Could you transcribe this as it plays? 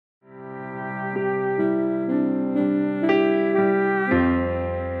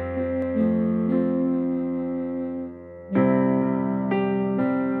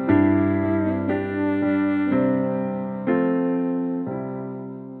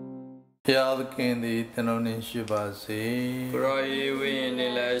Yad Kendi Tenoni Shibasi Groy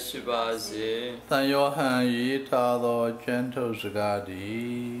Winila Shibasi Tan Yohan Yitado Gentle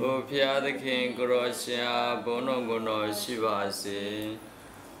Zagadi O Piad King Grosia Bono Bono Shibasi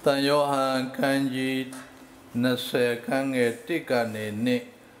Tan Yohan Kanji Nase Kange Tikani Ni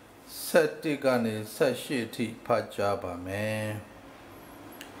Satikani Sashiti Pajaba Me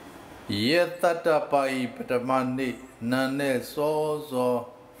Yetata Pai Patamani Nane Sozo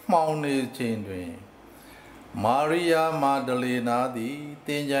Mauni Chindwin Maria Magdalena di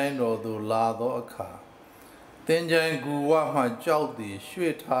Tinjain Rodu Lado Aka Tinjain Guwa Ma Jodi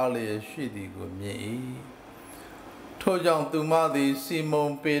Shuitali Shidi Gumi Tojang Tuma di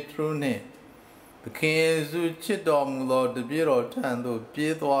Simon Petrune The King Zu Chidom Lord the Biro Tando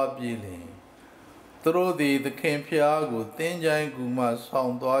Piedwa Billing Through the King Piago Tinjain Guma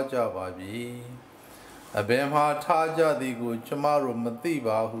Sound Dwaja Babi Abemha Taja di Gu Chamaru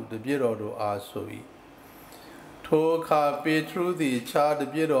Matiba who the Biro do Asoi Toka Petru the Chad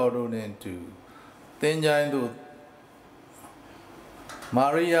Biro into Tinjain do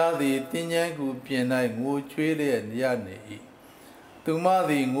Maria the Tinjain Gu Pienai Gu Chile and Yani Tuma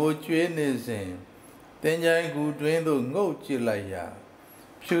the Gu Chile Tinjain Gu Dwindo Ngo Chilaya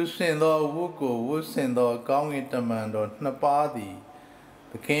Phu Sendo Wuko Wusendo Gong Itamando Napadi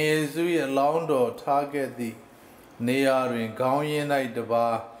The King is along the target the near in Gong night the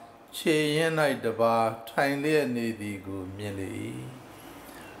bar, Che night the bar, Tiny Nidi Gu Millie.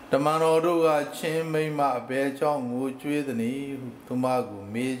 The Manodoga Chin may ma bear John would with the knee, Tumagu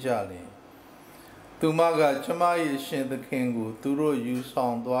Majali. Tumaga Chamai Shin the Kingu, Turo use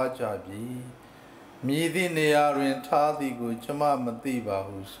on Dwajabi. Midi near in Tadi Gu Chama Matiba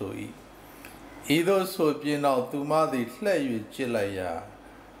who so eat. Either so being out Tumadi flay with Chilaya.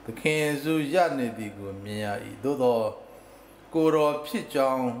 The King Zu Yanidi go Mia Dodo Goro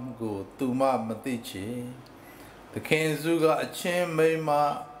Pijang go Tuma Matichi. The King Zuga a chin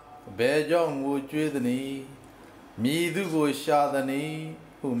Mayma Bejong would Judani Midu go Shadani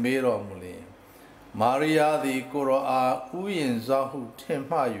who made on Muli Maria the Goro a Uyin Zahu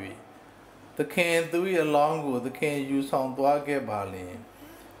Temayui. The King Dui along with the King use on Dwage Bali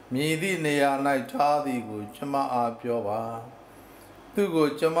Midi Nea Naitadi go Chama a Pioba.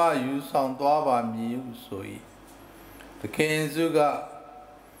 Tugo Chama use on Dwaba mi soi. The King Zuga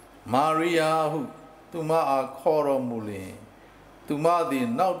Maria who Tuma a Koro Muli Tuma the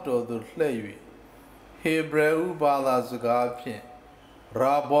Nauto the Slavi Hebreu Bala Zagapin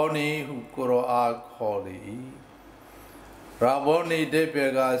Raboni who Koro a Koli Raboni de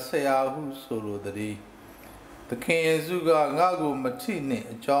Bega Sea who solo the King Zuga Nago Matini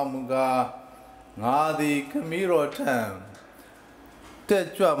Jamuga Ngadi Kamiro Town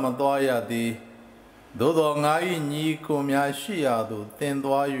Tetra Madoya di Dodo Ngai Ni Kumya Shia do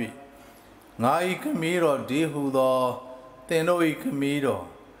Tendoi Ngai Kamiro di Hudo Tenoi Kamiro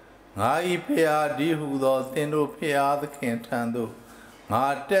Ngai Pea di Hudo Tendo Pea the Kentando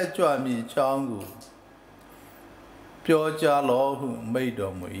Nga Tetra Mi Changu Pioja Law who made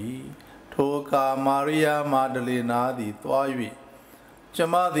on me Toka Maria Magdalena di Twai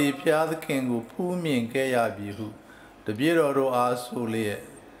Chama the Pia the Kingu Pumi Kaya Bihu The Bureau are so late.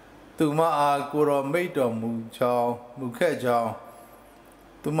 Tuma Goro made on Muchow, Mukejao.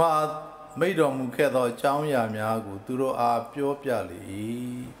 Tuma made on Mukedo, Chang Yamiago, Duro are pure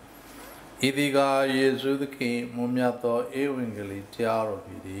piali. Idiga Yesu the King, Mumiato, Ewingly, Tiaro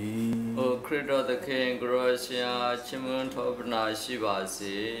Pidi. O Credo the King Grosia Chimun Topna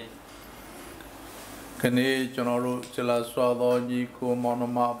Shibasi Kane General Chilla Swado, Nico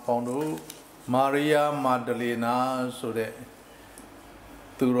Monoma Pondo. Maria Magdalena so that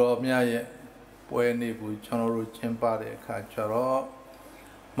Turo Mia Pueni Buchano Chimpade Cacharo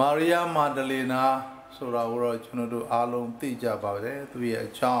Maria Magdalena so Rauro Chunodu Alum Tija Bade to be a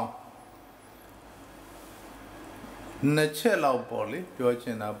charm Nachela Poli,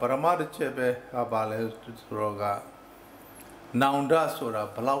 Georgina, Paramada Chebe Abales to Roga Naunda Sora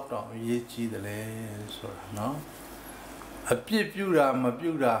Palauta Yechi the Lane Sora no a Pipura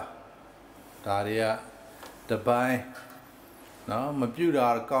Mabura Daria, the buy no, my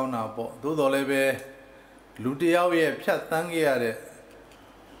beautiful corner, but do the lebe Ludia, Piatangia,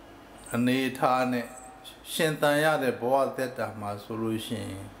 and the Tane, Shentanya, the board that my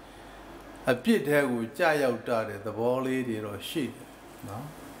solution. A pit hair with Jaya the ball lady or sheep. No,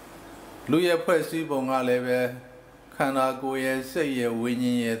 Luya Presi Bonga lebe, Kana go ye say ye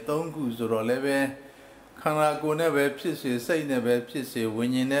winning ye don't goose or lebe, Kana go never pissy, say never pissy,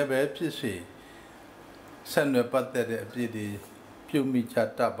 when you never pissy. Send a butter at the Pumi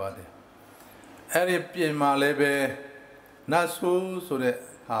Chatabade. Every Pima lebe 那说的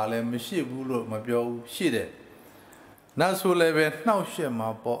下来没写不了，没标写的。那说来呗，闹些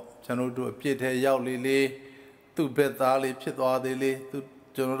嘛不，像那种别的要哩哩，都别打哩，别打的哩，都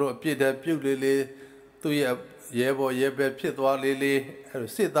像那种别的标哩哩，都也不也别别打哩哩，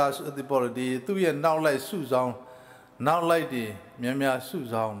谁打是的不了的，都也闹来受伤，闹来的面面受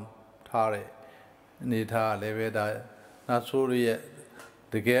伤，他嘞，你他来呗的，那说的也。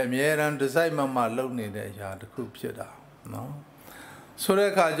တကယ်အမြဲတမ်းဒီဇိုင်းမှလုပ်နေတဲ့အရာတစ်ခုဖြစ်တာနော်ဆိုတဲ့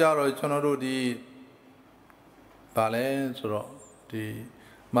အခါကျတော့ကျွန်တော်တို့ဒီဗာလဲဆိုတော့ဒီ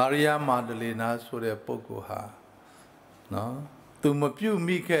မာရီယာမာဒလီနာဆိုတဲ့ပုဂ္ဂိုလ်ဟာနော်သူမပြုတ်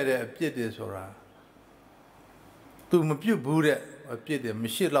မိခဲ့တဲ့အပြစ်တွေဆိုတာသူမပြုတ်ဘူးတဲ့အပြစ်တွေမ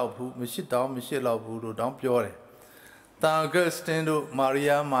ရှိတော့ဘူးမရှိတော့ဘူးလို့တောင်းပြောတယ်တာဂတ်စတင်တို့မာရီ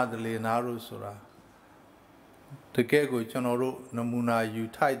ယာမာဒလီနာတို့ဆိုတာတကယ်ကိုကျွန်တော်တို့နမူနာယူ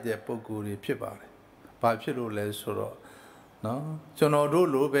ထိုက်တဲ့ပုံကိုယ်တွေဖြစ်ပါတယ်။ဘာဖြစ်လို့လဲဆိုတော့နော်ကျွန်တော်တို့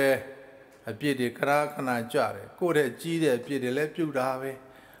လိုပဲအပြစ်တွေခဏခဏကြတယ်။ကိုယ့်ရဲ့ကြီးတဲ့အပြစ်တွေလည်းပြုတ်တာပဲ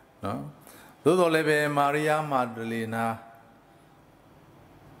။နော်သို့တော်လည်းပဲမာရီယာမာဒလီနာ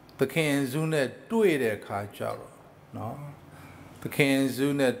သခင်စုနဲ့တွေ့တဲ့အခါကျတော့နော်သခင်စု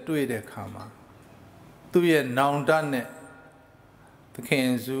နဲ့တွေ့တဲ့အခါမှာသူ့ရဲ့နောင်တနဲ့သခင်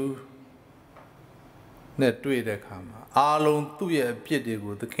စုနဲ့တွေ့တဲ့အခါမှာအားလုံးသူ့ရဲ့အပြစ်တွေ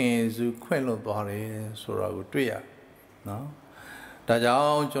ကိုသခင်ယေရှုခွင့်လွှတ်သွားတယ်ဆိုတာကိုတွေ့ရနော်ဒါကြော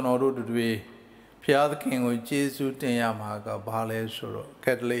င့်ကျွန်တော်တို့တွေဖျားသခင်ကိုကျေးဇူးတင်ရမှာကဘာလဲဆိုတော့က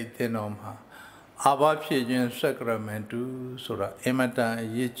က်သလစ်သင်းတော်မှာအာဘဖြစ်ခြင်းစက္ကရမန်တုဆိုတာအင်မတန်အ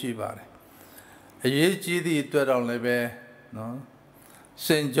ရေးကြီးပါတယ်အရေးကြီးသည့်အတွက်တော့လည်းပဲနော်စ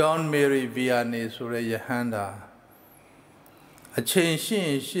င်ဂျွန်မေရီဗီယာနီဆိုတဲ့ယဟန်တာအချိန်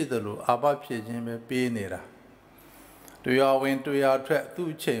ရှိတယ်လို့အာဘဖြစ်ခြင်းပဲပေးနေတာတရားဝင်တရားထွက်သူ့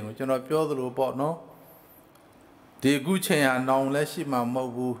အချိန်ကိုကျွန်တော်ပြောသလိုပေါ့နော်ဒီခုချိန်ဟာနောင်လည်းရှိမှာမဟု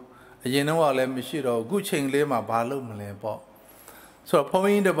တ်ဘူးအရင်တော့လည်းမရှိတော့ခုချိန်လေးမှာဘာလုပ်မလဲပေါ့ဆိုတော့ဘုန်း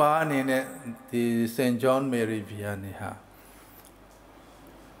ကြီးတစ်ပါးအနေနဲ့ဒီစင်ဂျွန်မေရီဗီယာနီဟာ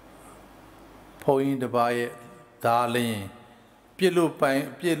ဘုန်းကြီးတစ်ပါးရဲ့ဒါလင်းပြစ်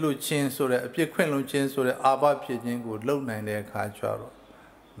လို့ချင်းဆိုတဲ့အပြစ်ခွင့်လို့ချင်းဆိုတဲ့အာဘဖြစ်ခြင်းကိုလုံနိုင်တဲ့အခါကျတော့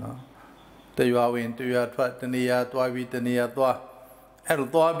နော်တရားဝင်တရားထွက်တဏှာသွားပြီးတဏှာသွားအဲ့လို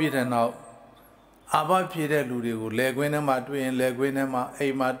သွားပြီးတဲ့နောက်အာဘဖြစ်တဲ့လူတွေကိုလေကွင်းထဲမှာတွေ့ရင်လေကွင်းထဲမှာအိ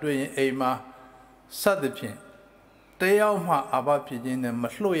မ်မှာတွေ့ရင်အိမ်မှာစသဖြင့်တယောက်မှအာဘဖြစ်ခြင်းနဲ့မ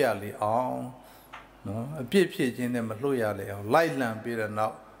လွှတ်ရလေအောင်နော်အပြစ်ဖြစ်ခြင်းနဲ့မလွှတ်ရလေအောင်လိုက်လံပြီးတဲ့နော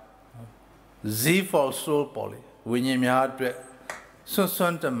က် Z for soul ပေါ်လေဝိညာဉ်များအတွက်စွ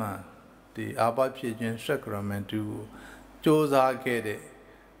န့်တမန်ဒီအာဘဖြစ်ခြင်းစက္ကရမန်တုကိုစ조사ခဲ့တဲ့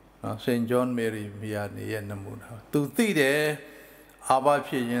စင်ဂျွန်မေရီဗီယာနီရဲ့နမူနာသူသိတယ်အာဘ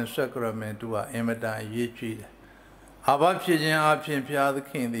ဖြစ်ခြင်းစက္ကရမန်တုဟာအင်မတန်အရေးကြီးတယ်အာဘဖြစ်ခြင်းအပြင်ဘုရားသ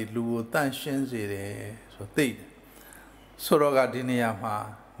ခင်သည်လူကိုတန့်ရှင်းစေတယ်ဆိုသိတယ်ဆိုတော့ကဒီနေရာမှာ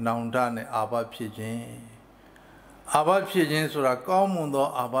နောင်တနဲ့အာဘဖြစ်ခြင်းဆိုတာကောင်းမွန်သော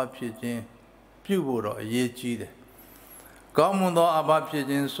အာဘဖြစ်ခြင်းပြုဖို့တော့အရေးကြီးတယ်ကောင်းမွန်သောအာဘဖြစ်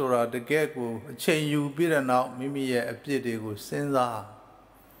ခြင်းဆိုတာတကယ်ကိုအချိန်ယူပြီးတဲ့နောက်မိမိရဲ့အပြစ်တွေကိုစဉ်းစား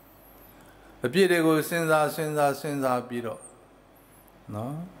ပြီးတော့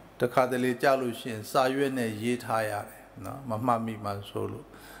နော်တခါတလေကြောက်လို့ရှိရင်စာရွက်နဲ့ရေးထားရတယ်နော်မမှတ်မိမှဆိုလို့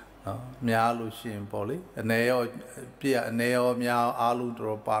နော်များလို့ရှိရင်ပေါ့လေအနေရောပြည့်အနေရောများအားလုံး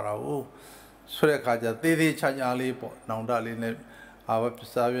တော်ပါတာဟုတ်ဆိုတဲ့အခါကျသေးသေးချာချာလေးပေါ့နောင်တလေးနဲ့အာဘ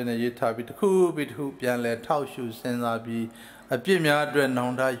စာရွက်နဲ့ရေးထားပြီးတစ်ခုပြန်လဲထောက်ရှုစဉ်းစားပြီးအပြစ်များအတွက်နော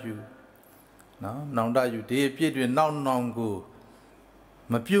င်တယူနော်နောင်တယူဒီအပြစ်တွေနောက်ကို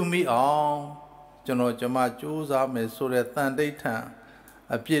မပြုတ်မိအောင်ကျွန်တော်စူးစမ်းမယ်ဆိုတဲ့တန်တိဋ္ဌံ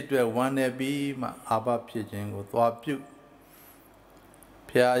အပြစ်တွေဝမ်းနေပြီးမှအာဘဖြစ်ခြင်းကိုသွားပြုတ်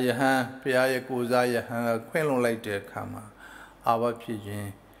ဖျားယဟန်ဖျားရဲ့ကိုးစားယဟန်ခွင့်လွန်လိုက်တဲ့အခါမှာအာဘဖြစ်ခြင်း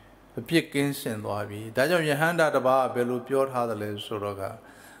အပြစ်ကင်းစင်သွားပြီဒါကြောင့်ယဟန္တာတစ်ပါးဘယ်လိုပြောထားသလဲဆိုတော့က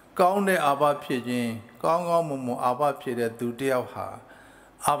ကောင်းတဲ့အာဘဖြစ်ခြင်းကောင်းမွန်အာဘဖြစ်တဲ့သူတယောက်ဟာ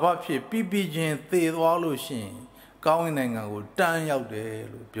အာဘဖြစ်ပြီးချင်းသေသွားလို့ရှိရင်ကောင်းတဲ့နိုင်ငံကိုတန်းရောက်တယ်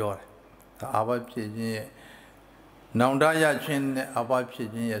လို့ပြောတယ်ဒါအာဘဖြစ်ခြင်းရဲ့နောင်တရခြင်းနဲ့အာဘဖြစ်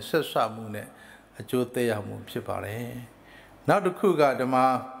ခြင်းရဲ့ဆက်ဆံမှုနဲ့အကျိုးသက်ရောက်မှုဖြစ်ပါတယ်နောက်တစ်ခုကဓမ္မ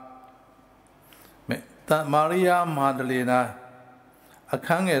မာရီယာမာဒလီနာအခ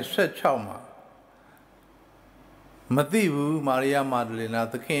န်းငယ်16မှာမသိဘူးမာရီယာမာဒလီနာ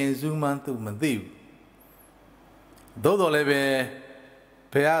သခင်ယေရှုမှန်းသူမသိဘူးသို့တော်လည်းပဲ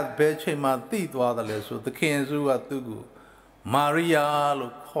ဘယ်ချိန်မှသိသွားတယ်လဲဆိုသခင်ယေရှုကသူ့ကိုမာရီယာ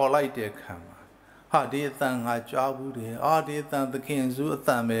လို့ခေါ်လိုက်တဲ့အခါမှာဟာဒီအတန်ငါကြားဘူးတယ်ဒီအတန်သခင်ယေရှုအတ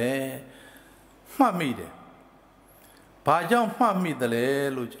န်ပဲမှတ်မိတယ် ဘာကြောင့်မှတ်မိတယ်လဲ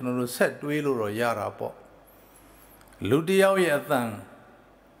လို့ကျွန်တော်တို့ဆက်တွေးလို့တော့ရတာပေါ့လူတစ်ယောက်ရဲ့အသံ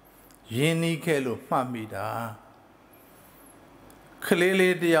ရင်းနှီးခဲ့လို့မှတ်မိတာကလေး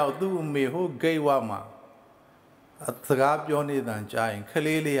လေးတစ်ယောက်သူ့အမေဟိုဂိတ်ဝမှာစကားပြောနေတန်ကြားရင်က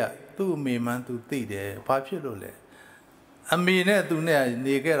လေးလေးကသူ့အမေမှန်းသူသိတယ်ဘာဖြစ်လို့လဲအမေနဲ့သူနဲ့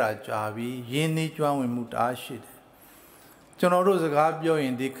နေခဲ့တာကြာပြီရင်းနှီးကျွမ်းဝင်မှုတအားရှိတယ်ကျွန်တော်တို့စကားပြောရ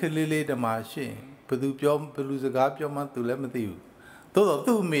င်ဒီကလေးလေးတမရှိရင်ဘယ်သူစကားပြောမှသူလည်းမသိဘူးသို့တော့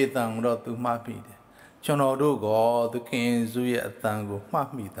သူ့အမေတန်တော့သူမှတ်မိတယ်ကျွန်တော်တို့ကသခင်စုရဲ့အတန်ကိုမှတ်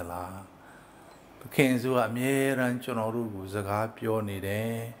မိသလားသခင်စုကအမြဲတမ်းကျွန်တော်တို့ကိုစကားပြောနေတ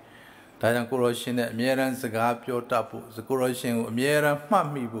ယ်ဒါကြောင့်ကိုရောရှင်နဲ့အမြဲတမ်းစကားပြောတတ်ဖို့ကိုရောရှင်ကိုအမြဲတမ်းမှတ်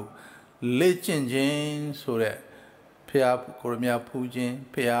မိဖို့လေ့ကျင့်ခြင်းဆိုတဲ့ဖျားကိုရမြဖူးခြင်း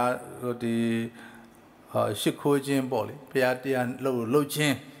ဖျားဒီရှ िख ိုးခြင်းပေါ့လေဖျားတရားလှုပ်ခြ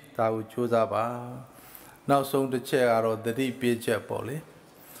င်းဒါကိုကြိုးစားပါနောက်ဆုံးတစ်ချက်ကတော့သတိပေးချက်ပေါ့လေ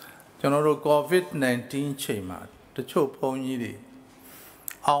ကျွန်တော်တို့ COVID-19 ချိန်မှာတချို့ဘုန်းကြီးတွေ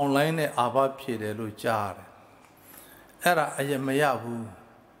online နဲ့အာဘဖြည့်တယ်လို့ကြားတယ်အဲ့ဒါအရင်မရဘူး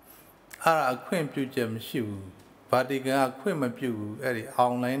အဲ့ဒါအခွင့်ပြုချက်မရှိဘူးဗာတီကန်ကခွင့်မပြုဘူးအဲ့ဒီ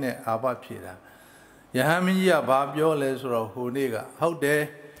online နဲ့အာဘဖြည့်တာယဟန်မင်းကြီးကဘာပြောလဲဆိုတော့ဟိုနေ့ကဟုတ်တယ်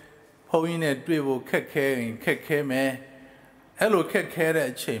ဘုန်းကြီးနဲ့တွေ့ဖို့ခက်ခဲရင်ခက်ခဲမယ်အဲ့လိုခက်ခဲတဲ့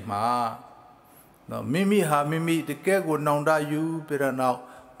အချိန်မှာနော်မိမိတကယ်ကိုနောင်တယူပြရနောက်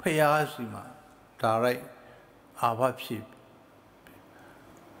ဖျားစီမှာဒါရိုက်အာဘဖြစ်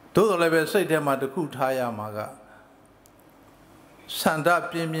သို့တော်လည်းပဲစိတ်ထဲမှာတခုထားရမှာကစန္ဒ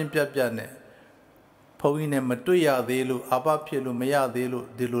ပြင်းပြနဲ့ဘုန်းကြီးနဲ့မတွေ့ရသေးလို့အာဘဖြစ်လို့မရသေးလို့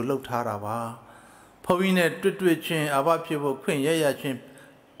ဒီလိုလှုပ်ထားတာပါဘုန်းကြီးနဲ့တွေ့ချင်းအာဘဖြစ်ဖို့ခွင့်ရချင်း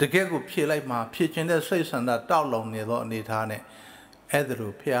တကယ်ကိုဖြေလိုက်မှာဖြေခြင်းတဲ့စိတ်ဆန္ဒတောက်လုံနေသောအနေထားနဲ့အဲ့ဒါ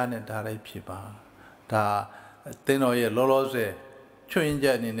လိုဖျားနဲ့ဒါလိုက်ဖြစ်ပါဒါတင်းတော်ရဲ့လောလောဆယ်ချွင်းချ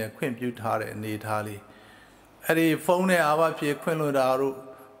က်အနေနဲ့ခွင့်ပြုထားတဲ့အနေထားလေးအဲ့ဒီဖုန်းနဲ့အာဘဖြစ်ခွင့်လို့တာတို့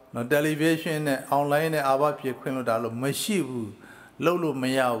နော်တယ်လီဗေးရှင်းနဲ့ online နဲ့အာဘဖြစ်ခွင့်လို့တာလို့မရှိဘူးလှုပ်လို့မ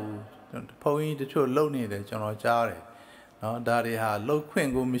ရဘူးဘုန်းကြီးတချို့လှုပ်နေတယ်ကျွန်တော်ကြားတယ်နော်ဒါတွေဟာလှုပ်ခွင့်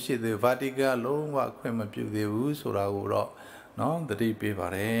ကိုမရှိသေးဘူးဗာတီကန်လုံးဝခွင့်မပြုသေးဘူးဆိုတာကိုတော့နော်သတိပေးပါ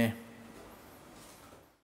တယ်